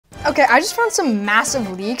Okay, I just found some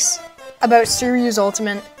massive leaks about Suiryu's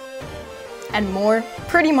ultimate and more.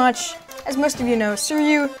 Pretty much, as most of you know,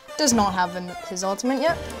 Suiryu does not have his ultimate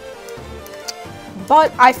yet.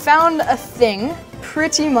 But I found a thing,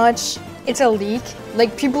 pretty much, it's a leak.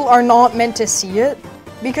 Like, people are not meant to see it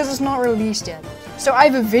because it's not released yet. So I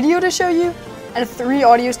have a video to show you and 3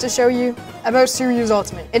 audios to show you about Suiryu's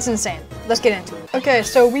ultimate. It's insane. Let's get into it. Okay,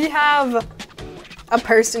 so we have a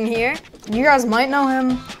person here. You guys might know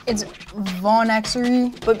him. It's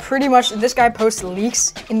VonXery, but pretty much this guy posts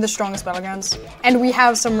leaks in the strongest battlegrounds. And we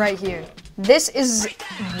have some right here. This is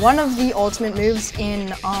one of the ultimate moves in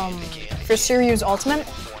for Suiryu's ultimate.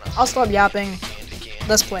 I'll stop yapping.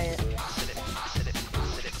 Let's play it.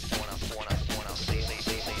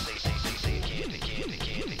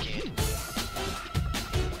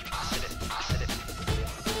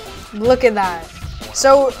 Look at that.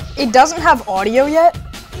 So it doesn't have audio yet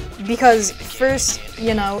because first,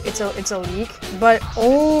 you know, it's a leak, but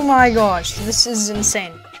oh my gosh, this is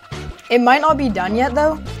insane. It might not be done yet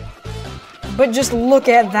though, but just look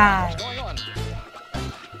at that.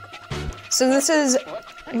 So this is,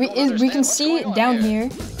 we can see down here,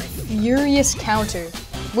 furious counter,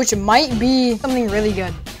 which might be something really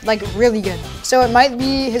good, like really good. So it might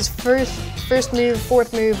be his first move,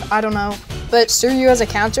 4th move, I don't know. But Suiryu has a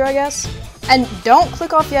counter, I guess. And don't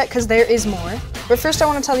click off yet, because there is more. But first I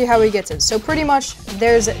want to tell you how he gets it. So pretty much,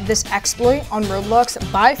 there's this exploit on Roblox.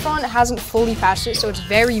 Byfront hasn't fully patched it, so it's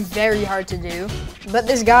very, very hard to do. But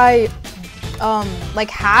this guy, like,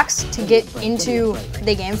 hacks to get into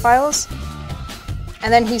the game files.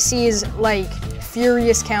 And then he sees, like,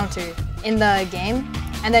 furious counter in the game.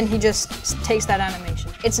 And then he just takes that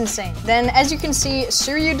animation. It's insane. Then, as you can see,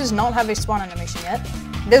 Suiryu does not have a spawn animation yet.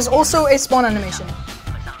 There's also a spawn animation.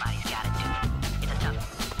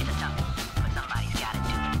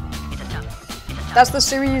 That's the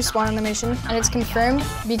Suiryu spawn animation, and it's confirmed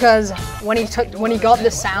because when he got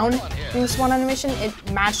the sound from the spawn animation,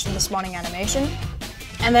 it matched the spawning animation.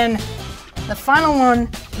 And then the final one,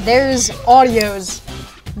 there's audios.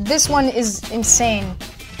 This one is insane.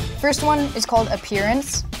 First one is called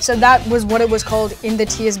Appearance. So that was what it was called in the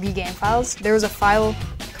TSB game files. There was a file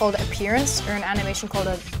called Appearance, or an animation called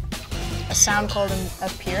a sound called an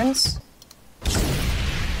Appearance.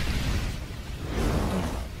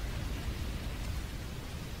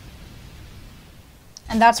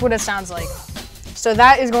 And that's what it sounds like. So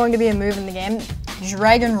that is going to be a move in the game.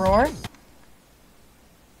 Dragon Roar.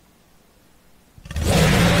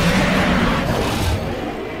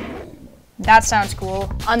 That sounds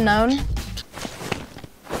cool. Unknown.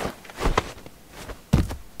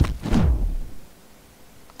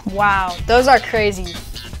 Wow, those are crazy.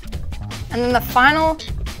 And then the final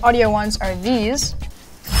audio ones are these.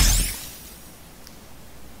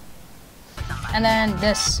 And then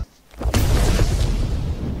this.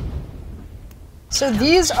 So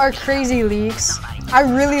these are crazy leaks. I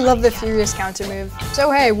really love the furious counter move.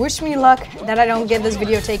 So hey, wish me luck that I don't get this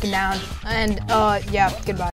video taken down. And yeah, goodbye.